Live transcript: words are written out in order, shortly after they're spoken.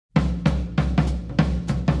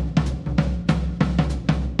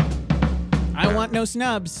got no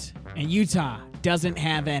snubs, and Utah doesn't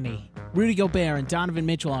have any. Rudy Gobert and Donovan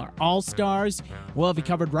Mitchell are all-stars. We'll have you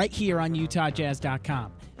covered right here on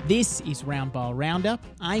UtahJazz.com. This is Round Ball Roundup.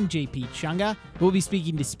 I'm JP Chunga. We'll be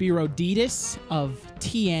speaking to Spiro Dedes of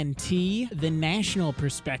TNT. The national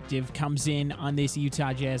perspective comes in on this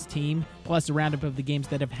Utah Jazz team, plus a roundup of the games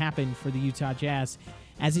that have happened for the Utah Jazz.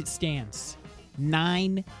 As it stands,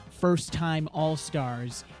 9 first-time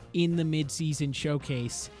All-Stars in the midseason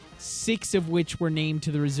showcase, 6 of which were named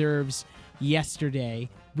to the reserves yesterday.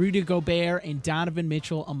 Rudy Gobert and Donovan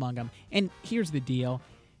Mitchell among them. And here's the deal.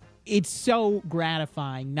 It's so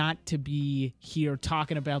gratifying not to be here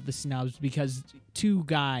talking about the snubs because 2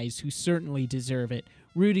 guys who certainly deserve it.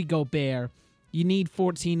 Rudy Gobert, you need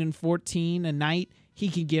 14 and 14 a night, he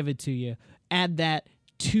can give it to you. Add that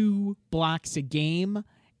 2 blocks a game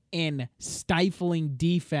and stifling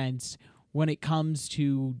defense when it comes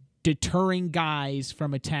to deterring guys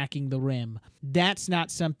from attacking the rim. That's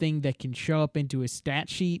not something that can show up into a stat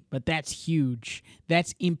sheet, but that's huge.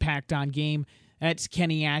 That's impact on game. That's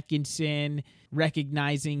Kenny Atkinson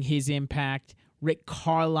recognizing his impact. Rick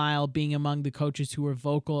Carlisle being among the coaches who were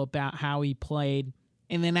vocal about how he played.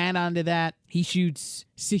 And then add on to that, he shoots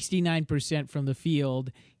 69% from the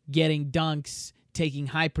field, getting dunks, taking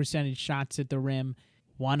high percentage shots at the rim.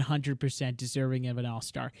 100% deserving of an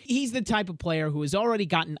All-Star. He's the type of player who has already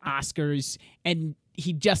gotten Oscars, and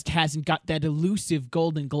he just hasn't got that elusive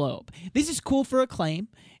Golden Globe. This is cool for Acclaim,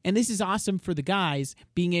 and this is awesome for the guys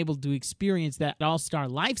being able to experience that All-Star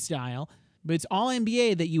lifestyle, but it's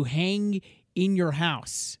All-NBA that you hang in your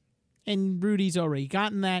house. And Rudy's already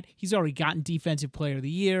gotten that. He's already gotten Defensive Player of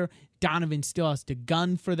the Year. Donovan still has to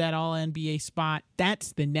gun for that All-NBA spot.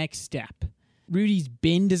 That's the next step. Rudy's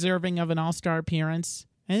been deserving of an All-Star appearance.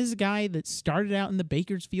 And this is a guy that started out in the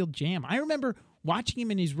Bakersfield Jam. I remember watching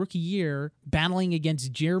him in his rookie year battling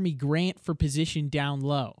against Jeremy Grant for position down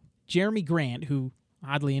low. Jeremy Grant, who,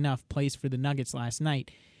 oddly enough, plays for the Nuggets last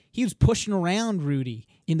night, he was pushing around Rudy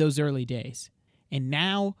in those early days. And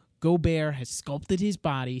now Gobert has sculpted his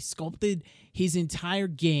body, sculpted his entire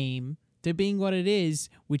game to being what it is,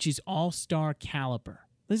 which is all-star caliber.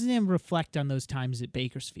 Listen to him reflect on those times at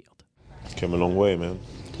Bakersfield. Came a long way, man.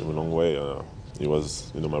 Came a long way. It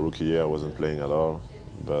was, my rookie year, I wasn't playing at all.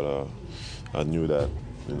 But I knew that,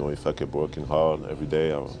 if I kept working hard every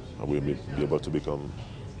day, I will be able to become,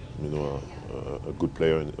 a good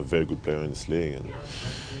player, a very good player in this league. And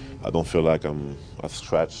I don't feel like I've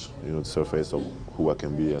scratched, the surface of who I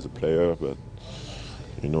can be as a player. But,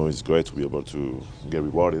 it's great to be able to get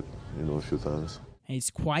rewarded, a few times. It's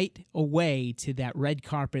quite a way to that red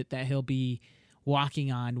carpet that he'll be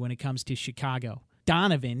walking on when it comes to Chicago.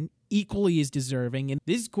 Donovan equally is deserving, and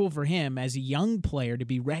this is cool for him as a young player to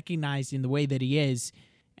be recognized in the way that he is,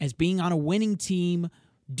 as being on a winning team,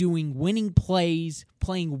 doing winning plays,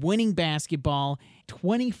 playing winning basketball.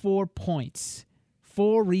 24 points,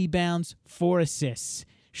 4 rebounds, 4 assists,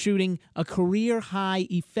 shooting a career-high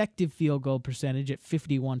effective field goal percentage at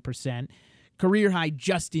 51%, career-high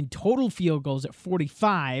just in total field goals at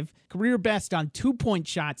 45%, career best on 2-point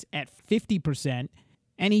shots at 50%,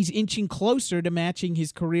 and he's inching closer to matching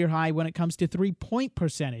his career high when it comes to 3-point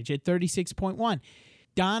percentage at 36.1%.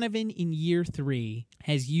 Donovan in year 3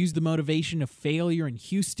 has used the motivation of failure in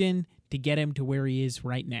Houston to get him to where he is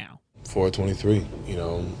right now. 4:23,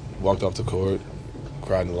 walked off the court,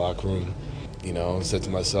 cried in the locker room, said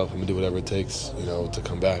to myself, I'm going to do whatever it takes, to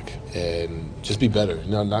come back and just be better.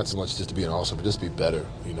 Not so much just to be an all-star, but just be better,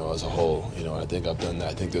 as a whole. I think I've done that.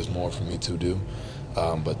 I think there's more for me to do.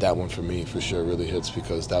 But that one for me for sure really hits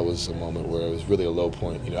because that was a moment where it was really a low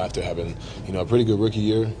point. After having, a pretty good rookie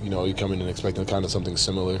year, you come in and expecting kind of something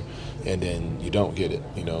similar, and then you don't get it,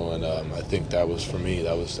 and I think that was for me,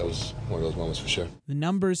 that was one of those moments for sure. The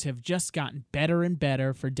numbers have just gotten better and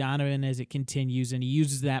better for Donovan as it continues, and he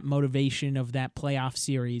uses that motivation of that playoff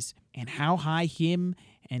series. And how high him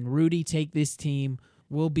and Rudy take this team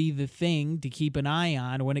will be the thing to keep an eye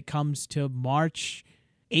on when it comes to March,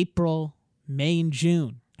 April, May and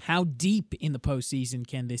June. How deep in the postseason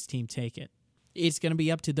can this team take it? It's going to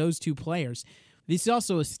be up to those 2 players. This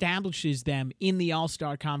also establishes them in the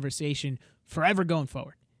All-Star conversation forever going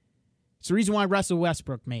forward. It's the reason why Russell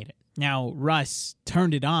Westbrook made it. Now, Russ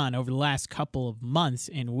turned it on over the last couple of months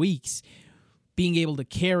and weeks, being able to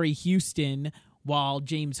carry Houston while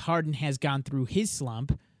James Harden has gone through his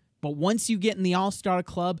slump. But once you get in the All-Star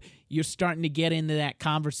club, you're starting to get into that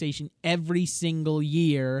conversation every single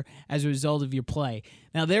year as a result of your play.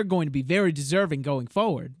 Now, they're going to be very deserving going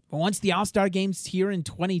forward. But once the All-Star game's here in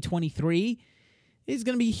 2023, it's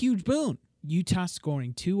going to be a huge boon. Utah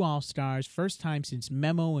scoring 2 All-Stars, first time since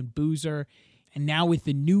Memo and Boozer, and now with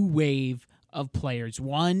the new wave of players.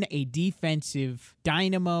 One, a defensive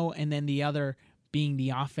dynamo, and then the other being the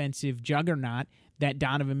offensive juggernaut that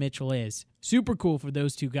Donovan Mitchell is. Super cool for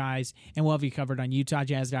those two guys, and we'll have you covered on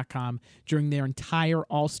UtahJazz.com during their entire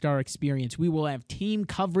All-Star experience. We will have team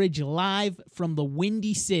coverage live from the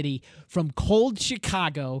Windy City, from cold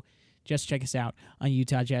Chicago. Just check us out on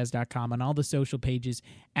UtahJazz.com, on all the social pages,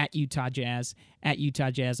 at UtahJazz, at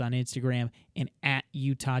UtahJazz on Instagram, and at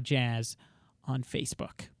UtahJazz on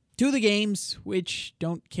Facebook. Two of the games which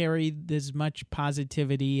don't carry as much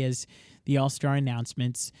positivity as the All-Star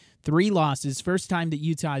announcements. 3 losses. First time that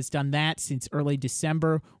Utah has done that since early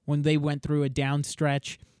December when they went through a down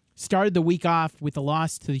stretch. Started the week off with a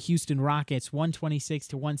loss to the Houston Rockets,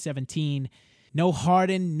 126-117. No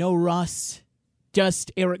Harden, no Russ,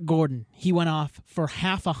 just Eric Gordon. He went off for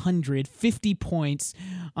half 100, 50 points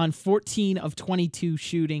on 14 of 22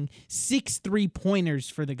 shooting, 6 3-pointers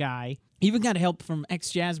for the guy. Even got help from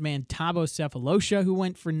ex-Jazz man Thabo Sefolosha, who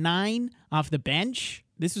went for 9 off the bench.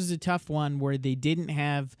 This was a tough one where they didn't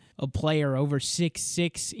have a player over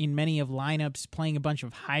 6'6" in many of lineups, playing a bunch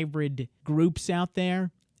of hybrid groups out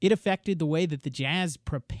there. It affected the way that the Jazz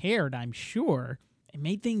prepared, I'm sure. It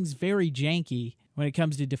made things very janky when it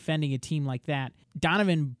comes to defending a team like that.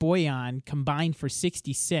 Donovan Boyan combined for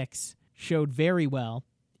 66, showed very well.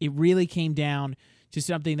 It really came down to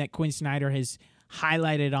something that Quinn Snyder has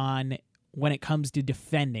highlighted on when it comes to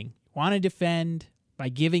defending. Want to defend by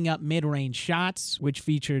giving up mid-range shots, which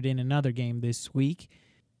featured in another game this week.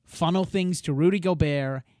 Funnel things to Rudy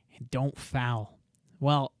Gobert, and don't foul.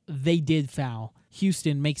 Well, they did foul.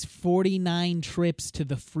 Houston makes 49 trips to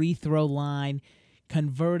the free throw line,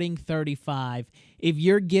 converting 35. If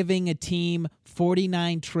you're giving a team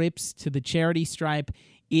 49 trips to the charity stripe,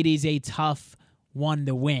 it is a tough one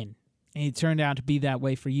to win. And it turned out to be that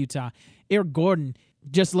way for Utah. Eric Gordon,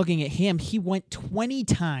 just looking at him, he went 20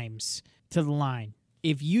 times to the line.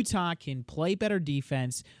 If Utah can play better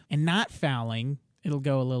defense and not fouling, it'll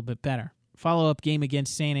go a little bit better. Follow-up game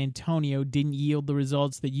against San Antonio didn't yield the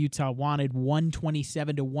results that Utah wanted,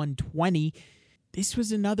 127-120. This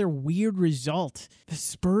was another weird result. The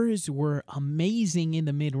Spurs were amazing in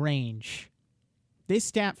the mid-range. This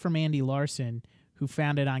stat from Andy Larson, who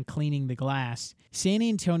found it on Cleaning the Glass, San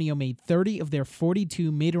Antonio made 30 of their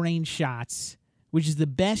 42 mid-range shots, which is the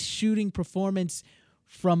best shooting performance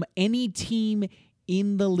from any team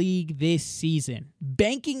in the league this season.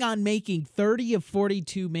 Banking on making 30 of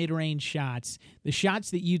 42 mid-range shots, the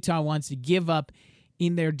shots that Utah wants to give up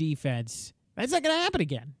in their defense, that's not going to happen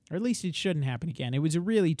again, or at least it shouldn't happen again. It was a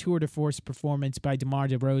really tour de force performance by DeMar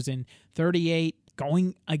DeRozan, 38,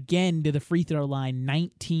 going again to the free throw line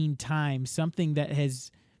 19 times, something that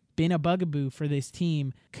has been a bugaboo for this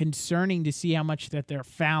team, concerning to see how much that they're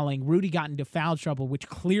fouling. Rudy got into foul trouble, which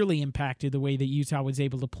clearly impacted the way that Utah was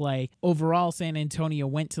able to play. Overall, San Antonio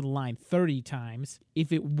went to the line 30 times.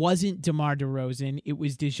 If it wasn't DeMar DeRozan, it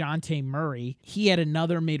was DeJounte Murray. He had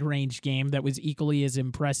another mid-range game that was equally as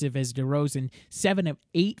impressive as DeRozan, 7 of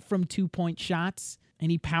 8 from 2-point shots,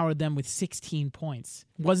 and he powered them with 16 points.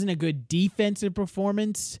 Wasn't a good defensive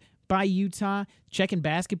performance by Utah. Checking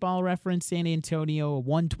Basketball Reference, San Antonio, a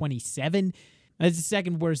 127. That's the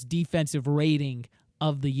second worst defensive rating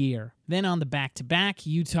of the year. Then on the back-to-back,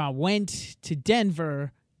 Utah went to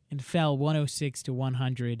Denver and fell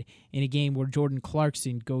 106-100 in a game where Jordan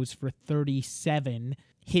Clarkson goes for 37,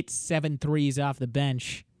 hits 7 threes off the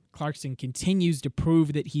bench. Clarkson continues to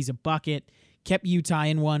prove that he's a bucket, kept Utah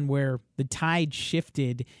in one where the tide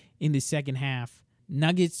shifted in the second half.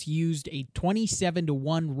 Nuggets used a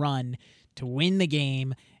 27-1 run to win the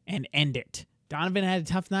game and end it. Donovan had a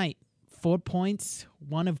tough night. 4 points,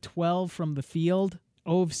 1 of 12 from the field,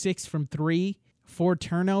 0 of 6 from 3, 4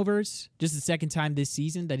 turnovers. Just the second time this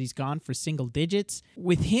season that he's gone for single digits.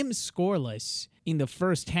 With him scoreless in the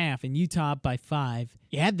first half and Utah up by 5,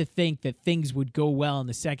 you had to think that things would go well in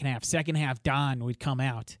the second half. Second half, Don would come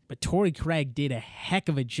out. But Torrey Craig did a heck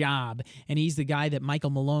of a job, and he's the guy that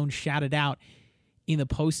Michael Malone shouted out in the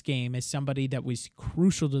postgame as somebody that was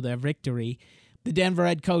crucial to their victory. The Denver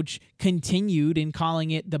head coach continued in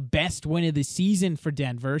calling it the best win of the season for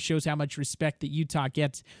Denver. Shows how much respect that Utah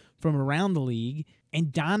gets from around the league.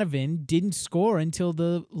 And Donovan didn't score until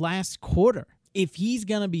the last quarter. If he's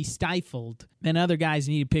going to be stifled, then other guys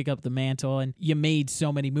need to pick up the mantle. And you made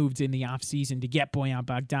so many moves in the offseason to get Bojan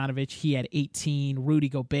Bogdanovic. He had 18. Rudy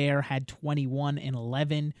Gobert had 21 and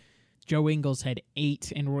 11. Joe Ingles had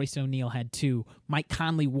 8, and Royce O'Neal had 2. Mike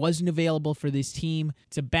Conley wasn't available for this team.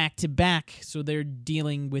 It's a back-to-back, so they're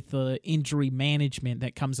dealing with the injury management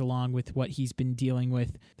that comes along with what he's been dealing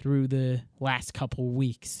with through the last couple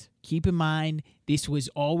weeks. Keep in mind, this was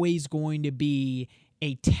always going to be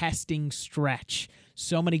a testing stretch.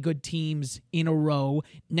 So many good teams in a row.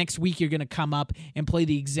 Next week, you're going to come up and play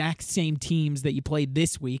the exact same teams that you played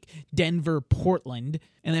this week, Denver, Portland.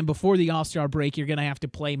 And then before the All-Star break, you're going to have to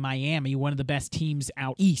play Miami, one of the best teams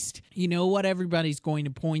out east. You know what everybody's going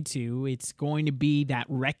to point to? It's going to be that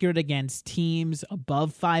record against teams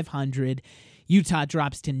above 500. Utah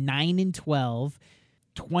drops to 9-12.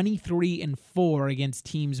 23-4 against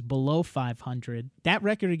teams below 500. That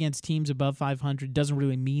record against teams above 500 doesn't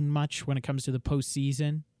really mean much when it comes to the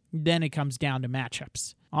postseason. Then it comes down to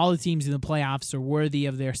matchups. All the teams in the playoffs are worthy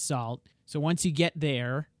of their salt. So once you get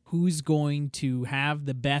there, who's going to have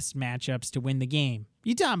the best matchups to win the game?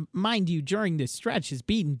 Utah, mind you, during this stretch has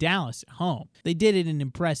beaten Dallas at home. They did it in an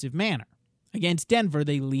impressive manner. Against Denver,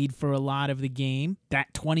 they lead for a lot of the game.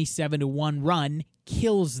 That 27-1 run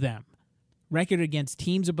kills them. Record against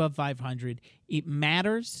teams above 500, it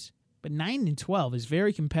matters, but 9-12 is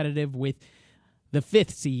very competitive with the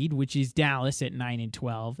 5th seed, which is Dallas at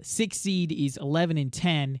 9-12. 6th seed is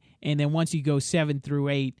 11-10, and then once you go 7 through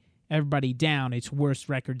 8, everybody down, it's worse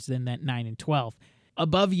records than that 9-12.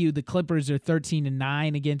 Above you, the Clippers are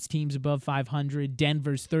 13-9 against teams above 500.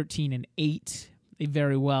 Denver's 13-8. They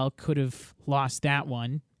very well could have lost that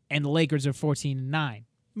one, and the Lakers are 14-9.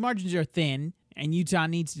 Margins are thin, and Utah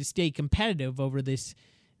needs to stay competitive over this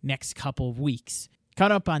next couple of weeks.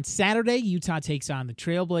 Coming up on Saturday, Utah takes on the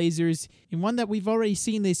Trailblazers in one that we've already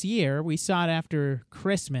seen this year. We saw it after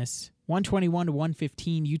Christmas.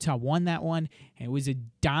 121-115, Utah won that one, and it was a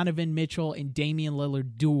Donovan Mitchell and Damian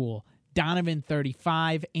Lillard duel. Donovan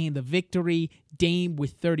 35, and the victory, Dame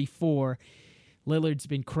with 34. Lillard's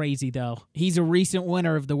been crazy, though. He's a recent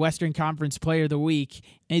winner of the Western Conference Player of the Week,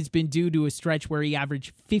 and it's been due to a stretch where he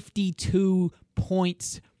averaged 52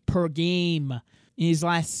 points per game. In his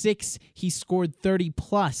last 6, he scored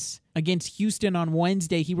 30-plus. Against Houston on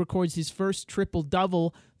Wednesday, he records his first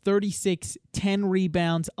triple-double, 36, 10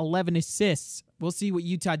 rebounds, 11 assists. We'll see what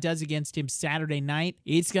Utah does against him Saturday night.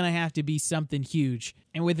 It's going to have to be something huge.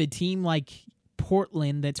 And with a team like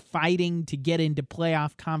Portland that's fighting to get into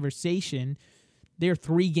playoff conversation, they're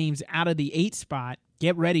 3 games out of the 8 spot.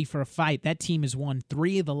 Get ready for a fight. That team has won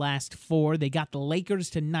 3 of the last 4. They got the Lakers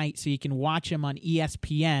tonight, so you can watch them on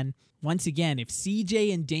ESPN. Once again, if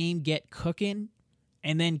CJ and Dame get cooking,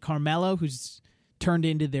 and then Carmelo, who's turned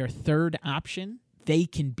into their 3rd option, they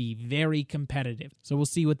can be very competitive. So we'll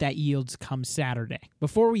see what that yields come Saturday.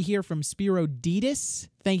 Before we hear from Spero Dedes,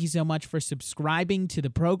 thank you so much for subscribing to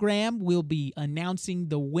the program. We'll be announcing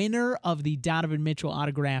the winner of the Donovan Mitchell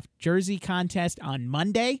autographed jersey contest on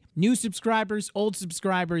Monday. New subscribers, old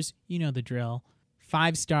subscribers, you know the drill.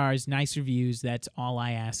 5 stars, nice reviews, that's all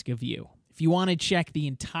I ask of you. If you want to check the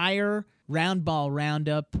entire Roundball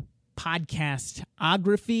Roundup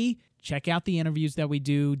podcastography, check out the interviews that we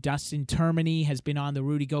do. Dustin Termini has been on the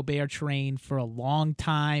Rudy Gobert train for a long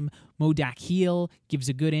time. Modak Heel gives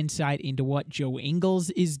a good insight into what Joe Ingles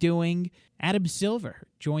is doing. Adam Silver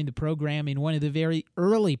joined the program in one of the very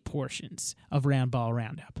early portions of Roundball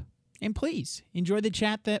Roundup. And please, enjoy the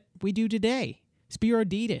chat that we do today. Spero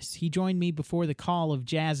Dedes, he joined me before the call of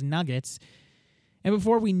Jazz Nuggets. And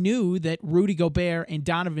before we knew that Rudy Gobert and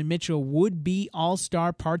Donovan Mitchell would be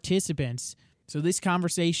all-star participants. So this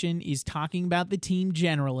conversation is talking about the team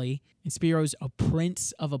generally. And Spero's a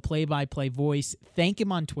prince of a play-by-play voice. Thank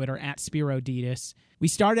him on Twitter, @SperoDedes. We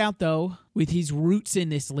start out, though, with his roots in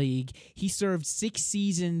this league. He served 6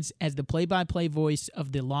 seasons as the play-by-play voice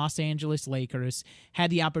of the Los Angeles Lakers,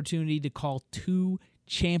 had the opportunity to call 2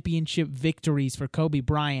 championship victories for Kobe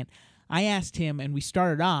Bryant. I asked him, and we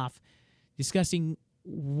started off discussing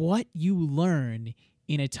what you learn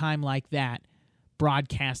in a time like that,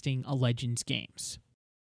 broadcasting a Legends games.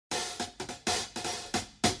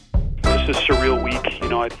 It's a surreal week. You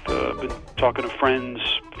know, I've been talking to friends,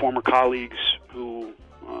 former colleagues who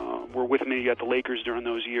were with me at the Lakers during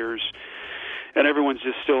those years, and everyone's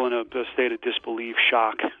just still in a state of disbelief,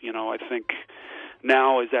 shock. You know, I think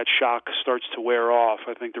now as that shock starts to wear off,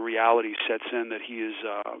 I think the reality sets in that he is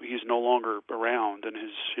no longer around, and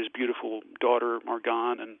his beautiful daughter are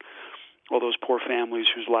gone, and all those poor families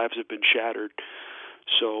whose lives have been shattered.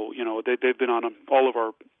 So, you know, they've been on all of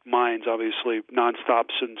our minds, obviously, nonstop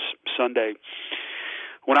since Sunday.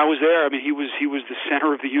 When I was there, I mean, he was the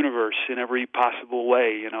center of the universe in every possible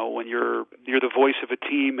way. You know, when you're the voice of a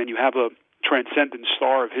team and you have a transcendent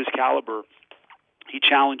star of his caliber, he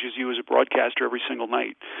challenges you as a broadcaster every single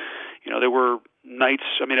night. You know, there were nights,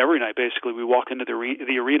 I mean, every night basically, we walk into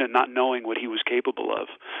the arena not knowing what he was capable of.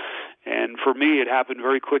 And for me, it happened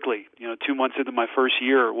very quickly. You know, 2 months into my first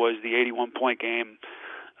year was the 81-point game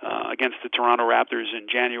against the Toronto Raptors in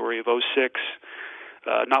January of 2006.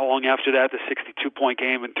 not long after that, the 62-point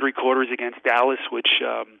game in 3 quarters against Dallas, which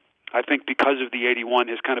I think because of the 81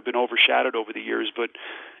 has kind of been overshadowed over the years, but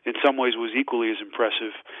in some ways was equally as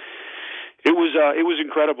impressive. It was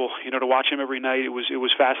incredible, to watch him every night. It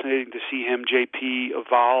was fascinating to see him, JP,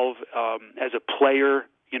 evolve as a player.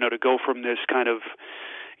 To go from this kind of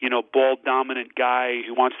ball-dominant guy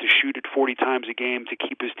who wants to shoot it 40 times a game to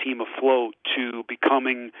keep his team afloat to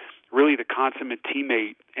becoming really the consummate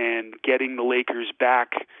teammate and getting the Lakers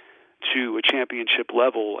back to a championship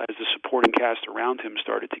level as the supporting cast around him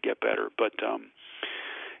started to get better. But,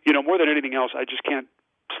 more than anything else, I just can't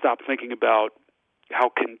stop thinking about how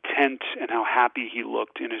content and how happy he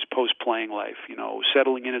looked in his post-playing life,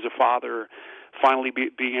 settling in as a father, finally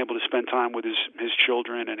being able to spend time with his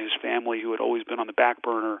children and his family who had always been on the back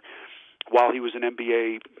burner while he was an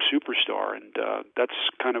NBA superstar. And that's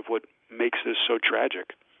kind of what makes this so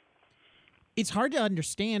tragic. It's hard to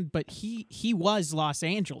understand, but he was Los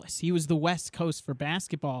Angeles. He was the West Coast for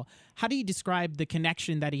basketball. How do you describe the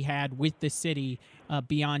connection that he had with the city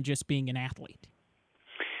beyond just being an athlete?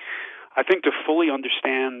 I think to fully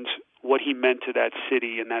understand what he meant to that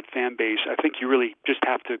city and that fan base, I think you really just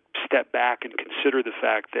have to step back and consider the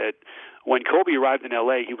fact that when Kobe arrived in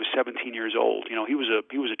LA, he was 17 years old. He was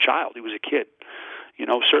a child. He was a kid.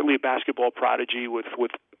 Certainly a basketball prodigy with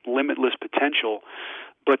limitless potential.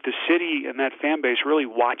 But the city and that fan base really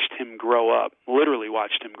watched him grow up, literally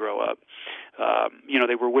watched him grow up.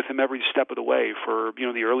 They were with him every step of the way for,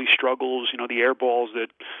 the early struggles, the air balls that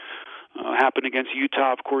happened against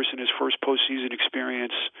Utah, of course, in his first postseason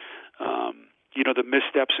experience. The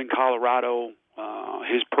missteps in Colorado,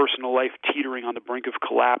 his personal life teetering on the brink of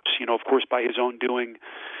collapse, of course, by his own doing.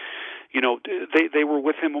 They were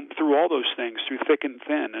with him through all those things, through thick and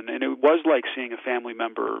thin. And it was like seeing a family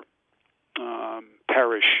member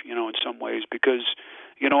perish, in some ways, because,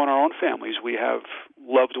 in our own families, we have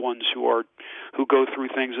loved ones who go through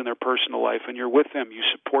things in their personal life, and you're with them, you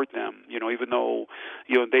support them, even though,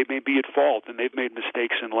 they may be at fault and they've made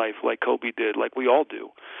mistakes in life like Kobe did, like we all do.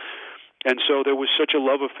 And so there was such a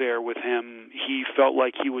love affair with him. He felt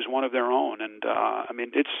like he was one of their own. And,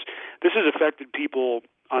 this has affected people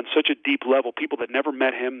on such a deep level, people that never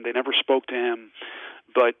met him, they never spoke to him,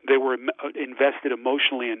 but they were invested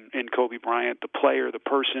emotionally in Kobe Bryant, the player, the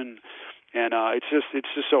person, and it's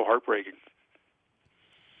just so heartbreaking.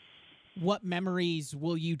 What memories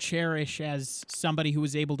will you cherish as somebody who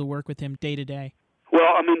was able to work with him day to day?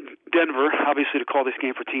 Well, I'm in Denver, obviously, to call this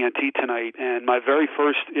game for TNT tonight, and my very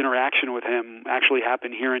first interaction with him actually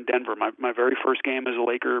happened here in Denver. My very first game as a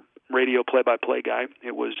Laker radio play-by-play guy.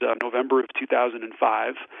 It was November of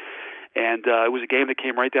 2005. And it was a game that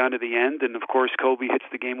came right down to the end. And, of course, Kobe hits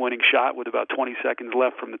the game-winning shot with about 20 seconds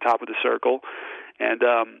left from the top of the circle. And,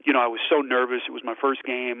 I was so nervous. It was my first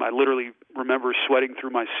game. I literally remember sweating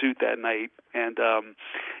through my suit that night. And,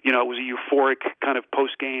 it was a euphoric kind of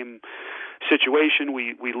post-game situation.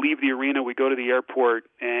 We leave the arena. We go to the airport.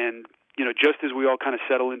 And, just as we all kind of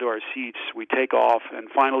settle into our seats, we take off. And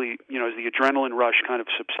finally, as the adrenaline rush kind of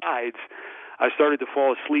subsides, I started to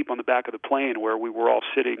fall asleep on the back of the plane where we were all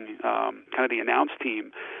sitting, kind of the announce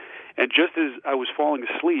team. And just as I was falling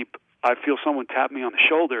asleep, I feel someone tap me on the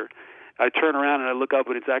shoulder. I turn around and I look up,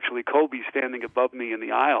 and it's actually Kobe standing above me in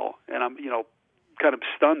the aisle. And I'm, kind of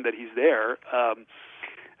stunned that he's there.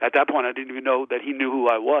 At that point, I didn't even know that he knew who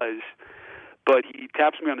I was. But he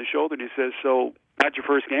taps me on the shoulder and he says, "So, how'd your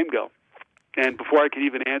first game go?" And before I could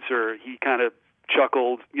even answer, he kind of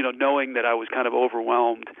chuckled, knowing that I was kind of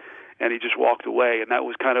overwhelmed. And he just walked away, and that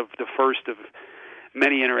was kind of the first of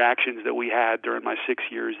many interactions that we had during my 6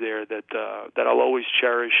 years there that I'll always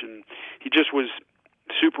cherish. And he just was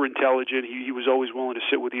super intelligent. He was always willing to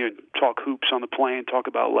sit with you and talk hoops on the plane, talk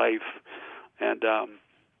about life, and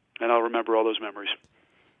I'll remember all those memories.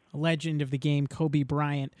 A legend of the game, Kobe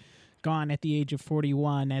Bryant, gone at the age of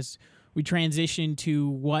 41. As we transition to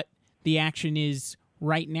what the action is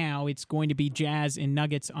right now, it's going to be Jazz and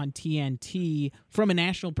Nuggets on TNT. From a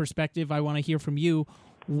national perspective, I want to hear from you.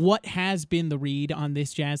 What has been the read on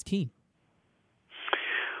this Jazz team?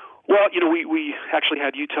 Well, we actually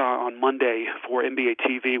had Utah on Monday for NBA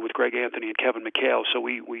TV with Greg Anthony and Kevin McHale, so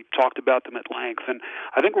we talked about them at length. And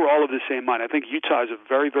I think we're all of the same mind. I think Utah is a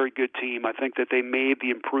very, very good team. I think that they made the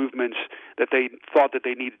improvements that they thought that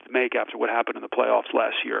they needed to make after what happened in the playoffs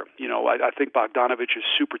last year. I think Bogdanovich is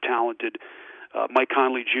super talented. Mike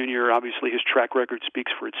Conley Jr., obviously his track record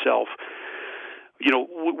speaks for itself.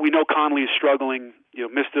 We know Conley is struggling,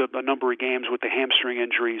 missed a number of games with the hamstring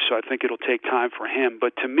injury, so I think it'll take time for him.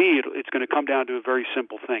 But to me, it's going to come down to a very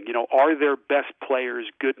simple thing. Are their best players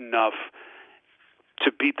good enough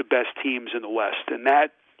to beat the best teams in the West? And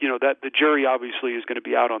that, that the jury obviously is going to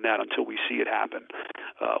be out on that until we see it happen.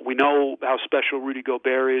 We know how special Rudy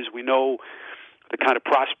Gobert is. We know the kind of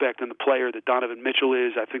prospect and the player that Donovan Mitchell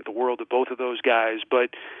is. I think the world of both of those guys.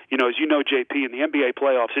 But, as you know, JP, in the NBA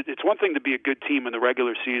playoffs, it's one thing to be a good team in the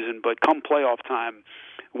regular season, but come playoff time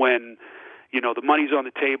when, the money's on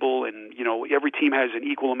the table and, every team has an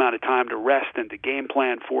equal amount of time to rest and to game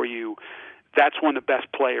plan for you, that's when the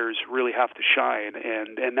best players really have to shine.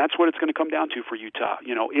 And that's what it's going to come down to for Utah.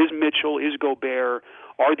 Is Mitchell, is Gobert,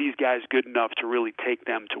 are these guys good enough to really take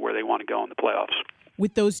them to where they want to go in the playoffs?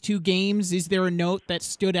 With those two games, is there a note that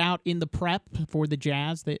stood out in the prep for the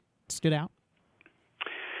Jazz that stood out?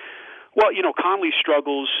 Well, Conley's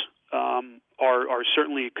struggles are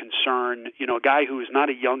certainly a concern. A guy who is not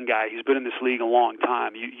a young guy, he's been in this league a long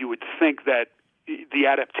time. You would think that the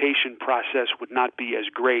adaptation process would not be as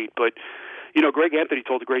great, but Greg Anthony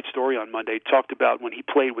told a great story on Monday. He talked about when he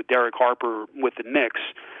played with Derek Harper with the Knicks.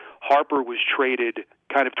 Harper was traded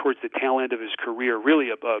kind of towards the tail end of his career, really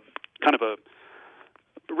a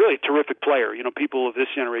really terrific player. People of this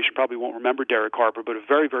generation probably won't remember Derek Harper, but a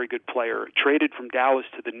very, very good player. Traded from Dallas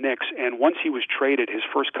to the Knicks, and once he was traded, his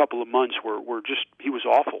first couple of months were just, he was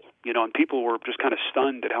awful, and people were just kind of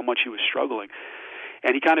stunned at how much he was struggling.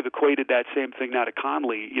 And he kind of equated that same thing now to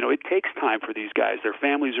Conley. It takes time for these guys. Their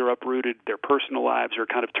families are uprooted. Their personal lives are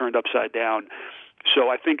kind of turned upside down. So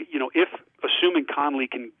I think, if assuming Conley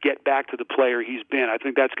can get back to the player he's been, I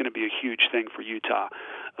think that's going to be a huge thing for Utah.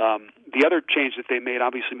 The other change that they made,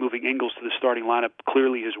 obviously moving Ingles to the starting lineup,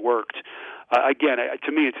 clearly has worked. Again,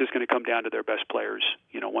 to me, it's just going to come down to their best players,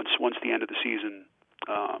 once the end of the season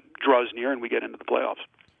draws near and we get into the playoffs.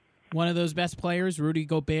 One of those best players, Rudy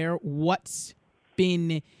Gobert, what's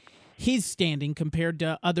been his standing compared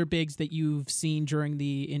to other bigs that you've seen during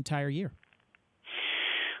the entire year?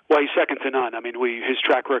 Well, he's second to none. I mean, his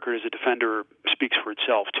track record as a defender speaks for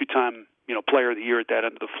itself. Two-time, player of the year at that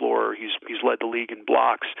end of the floor. He's led the league in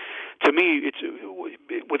blocks. To me,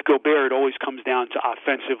 with Gobert, it always comes down to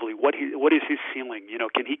offensively. What is his ceiling?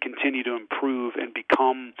 Can he continue to improve and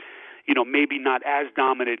become, maybe not as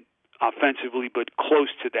dominant offensively, but close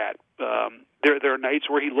to that? There are nights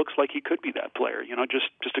where he looks like he could be that player.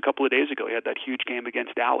 Just a couple of days ago, he had that huge game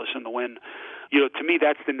against Dallas in the win. To me,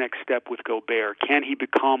 that's the next step with Gobert. Can he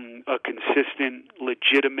become a consistent,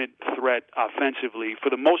 legitimate threat offensively? For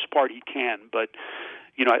the most part, he can, but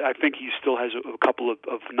I think he still has a couple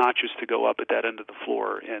of notches to go up at that end of the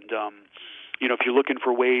floor. And if you're looking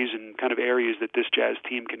for ways and kind of areas that this Jazz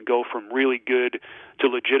team can go from really good to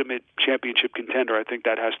legitimate championship contender, I think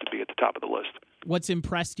that has to be at the top of the list. What's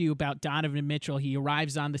impressed you about Donovan Mitchell? He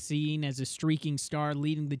arrives on the scene as a streaking star,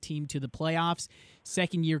 leading the team to the playoffs.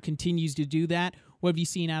 Second year continues to do that. What have you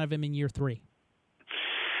seen out of him in year three?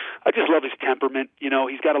 I just love his temperament.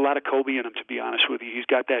 He's got a lot of Kobe in him, to be honest with you. He's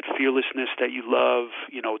got that fearlessness that you love,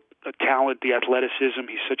 the talent, the athleticism.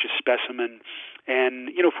 He's such a specimen. And,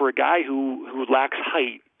 for a guy who lacks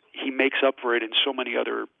height, he makes up for it in so many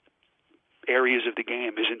other areas of the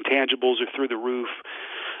game. His intangibles are through the roof.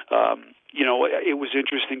 It was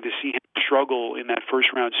interesting to see him struggle in that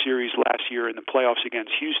first-round series last year in the playoffs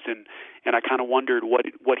against Houston, and I kind of wondered what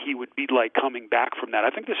he would be like coming back from that. I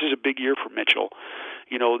think this is a big year for Mitchell.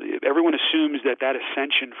 Everyone assumes that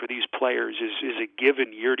ascension for these players is a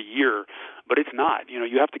given year to year, but it's not.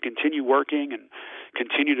 You have to continue working and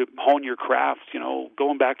continue to hone your craft,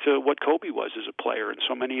 going back to what Kobe was as a player and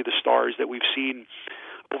so many of the stars that we've seen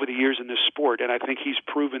over the years in this sport. And I think he's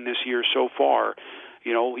proven this year so far,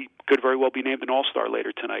 he could very well be named an all-star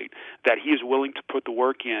later tonight, that he is willing to put the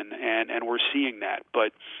work in, and we're seeing that.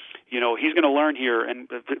 But, he's going to learn here, and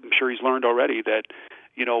I'm sure he's learned already that,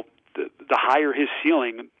 the higher his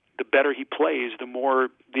ceiling, the better he plays, the more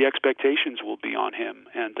the expectations will be on him.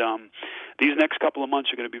 And these next couple of months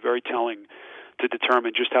are going to be very telling to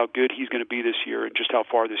determine just how good he's going to be this year and just how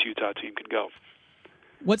far this Utah team can go.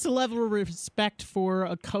 What's the level of respect for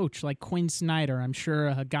a coach like Quinn Snyder? I'm sure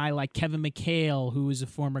a guy like Kevin McHale, who is a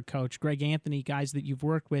former coach, Greg Anthony, guys that you've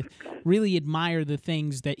worked with, really admire the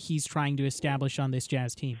things that he's trying to establish on this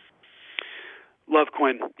Jazz team. Love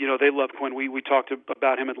Quinn. They love Quinn. We talked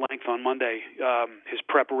about him at length on Monday. His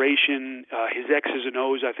preparation, his X's and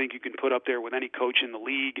O's, I think you can put up there with any coach in the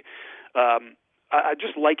league. I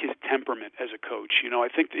just like his temperament as a coach. I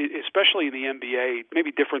think especially in the NBA,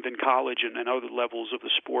 maybe different than college and other levels of the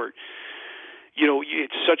sport,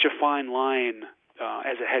 it's such a fine line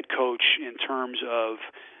as a head coach in terms of,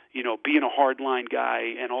 being a hard-line guy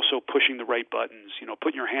and also pushing the right buttons,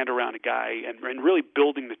 putting your hand around a guy and really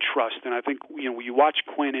building the trust. And I think, when you watch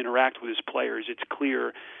Quinn interact with his players, it's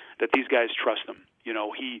clear that these guys trust him.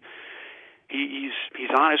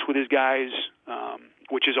 He's honest with his guys.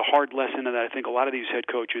 which is a hard lesson that I think a lot of these head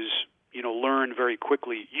coaches, learn very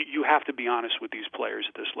quickly. You have to be honest with these players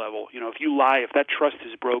at this level. If you lie, if that trust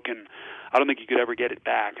is broken, I don't think you could ever get it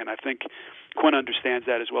back. And I think Quinn understands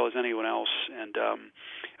that as well as anyone else. And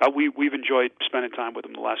we've enjoyed spending time with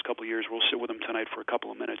him the last couple of years. We'll sit with him tonight for a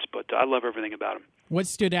couple of minutes, but I love everything about him. What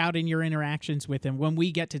stood out in your interactions with him? When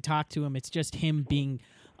we get to talk to him, it's just him being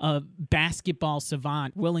a basketball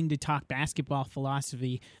savant, willing to talk basketball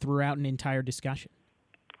philosophy throughout an entire discussion.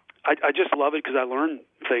 I just love it because I learn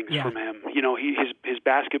things from him. His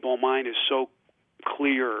basketball mind is so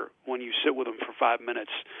clear when you sit with him for 5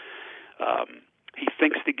 minutes. He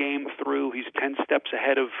thinks the game through. He's 10 steps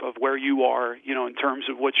ahead of where you are, in terms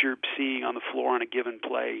of what you're seeing on the floor on a given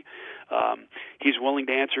play. He's willing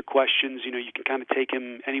to answer questions. You can kind of take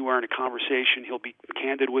him anywhere in a conversation. He'll be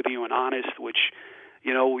candid with you and honest, which,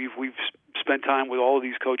 we've spent time with all of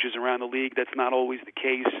these coaches around the league. That's not always the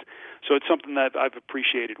case. So it's something that I've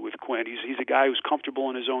appreciated with Quinn. He's a guy who's comfortable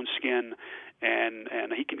in his own skin, and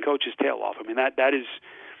he can coach his tail off. I mean, that is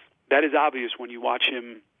obvious when you watch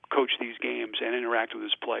him coach these games and interact with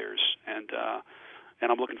his players. And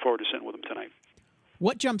I'm looking forward to sitting with him tonight.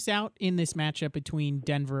 What jumps out in this matchup between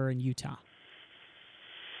Denver and Utah?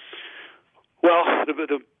 Well,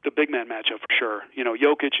 the big man matchup for sure.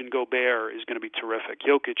 Jokic and Gobert is going to be terrific.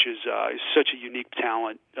 Jokic is such a unique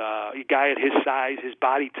talent. A guy at his size, his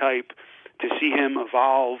body type, to see him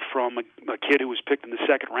evolve from a kid who was picked in the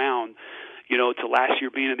second round, to last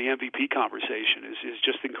year being in the MVP conversation is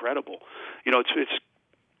just incredible.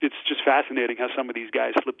 It's just fascinating how some of these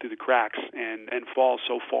guys slip through the cracks and fall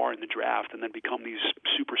so far in the draft and then become these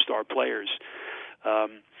superstar players.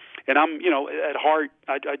 And I'm, at heart,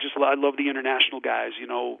 I love the international guys,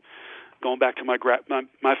 going back to my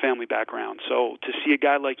family background. So to see a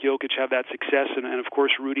guy like Jokic have that success and of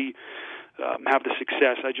course, Rudy have the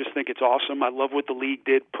success, I just think it's awesome. I love what the league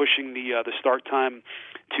did, pushing the start time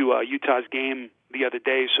to Utah's game the other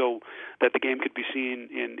day so that the game could be seen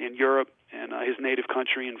in Europe and his native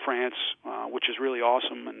country in France, which is really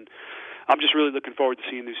awesome. And I'm just really looking forward to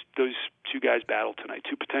seeing those two guys battle tonight,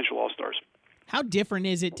 two potential all-stars. How different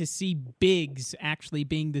is it to see bigs actually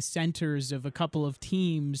being the centers of a couple of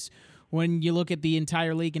teams when you look at the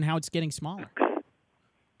entire league and how it's getting smaller?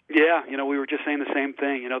 Yeah, we were just saying the same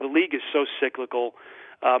thing. The league is so cyclical.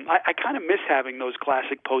 I kind of miss having those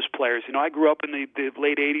classic post players. I grew up in the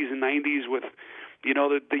late 80s and 90s with,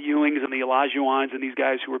 the Ewings and the Olajuwons and these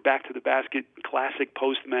guys who were back to the basket classic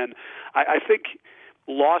postmen. I think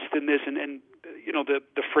lost in this, and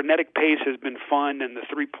the frenetic pace has been fun, and the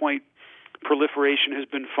three-point proliferation has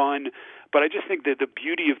been fun, but I just think that the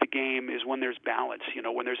beauty of the game is when there's balance,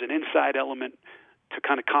 when there's an inside element to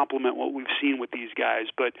kind of complement what we've seen with these guys.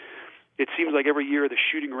 But it seems like every year the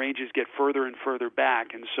shooting ranges get further and further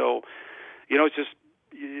back, and so, it's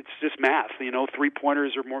just math.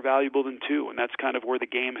 3-pointers are more valuable than 2, and that's kind of where the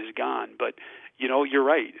game has gone. But, you're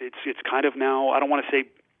right. It's kind of now, I don't want to say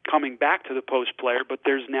coming back to the post player, but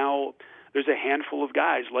there's a handful of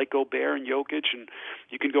guys like Gobert and Jokic, and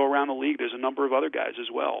you can go around the league. There's a number of other guys as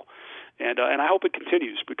well, and I hope it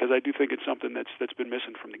continues because I do think it's something that's been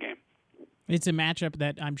missing from the game. It's a matchup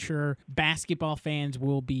that I'm sure basketball fans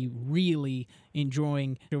will be really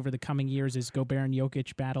enjoying over the coming years as Gobert and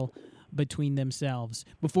Jokic battle between themselves.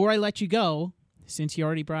 Before I let you go, since you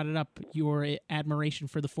already brought it up, your admiration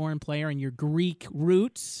for the foreign player and your Greek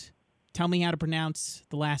roots, tell me how to pronounce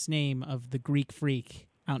the last name of the Greek freak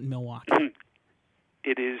out in Milwaukee.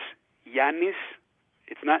 It is Giannis.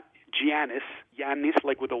 It's not Giannis. Giannis,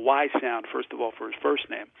 like with a Y sound, first of all, for his first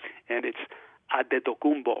name. And it's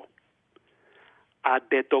Adetokounmpo.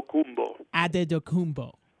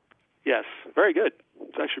 Adetokounmpo. Yes, very good.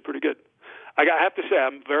 It's actually pretty good. I have to say,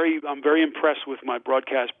 I'm very impressed with my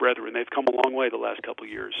broadcast brethren. They've come a long way the last couple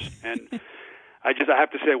of years. And I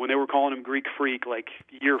have to say, when they were calling him Greek Freak, like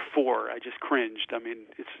year 4, I just cringed. I mean,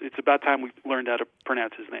 it's about time we learned how to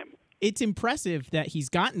pronounce his name. It's impressive that he's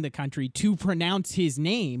gotten the country to pronounce his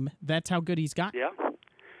name. That's how good he's gotten. Yeah.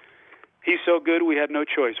 He's so good, we had no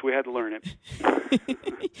choice. We had to learn it.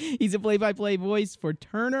 He's a play-by-play voice for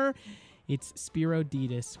Turner. It's Spiro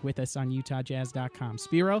Dedes with us on UtahJazz.com.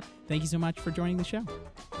 Spiro, thank you so much for joining the show.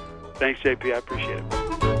 Thanks, JP. I appreciate it.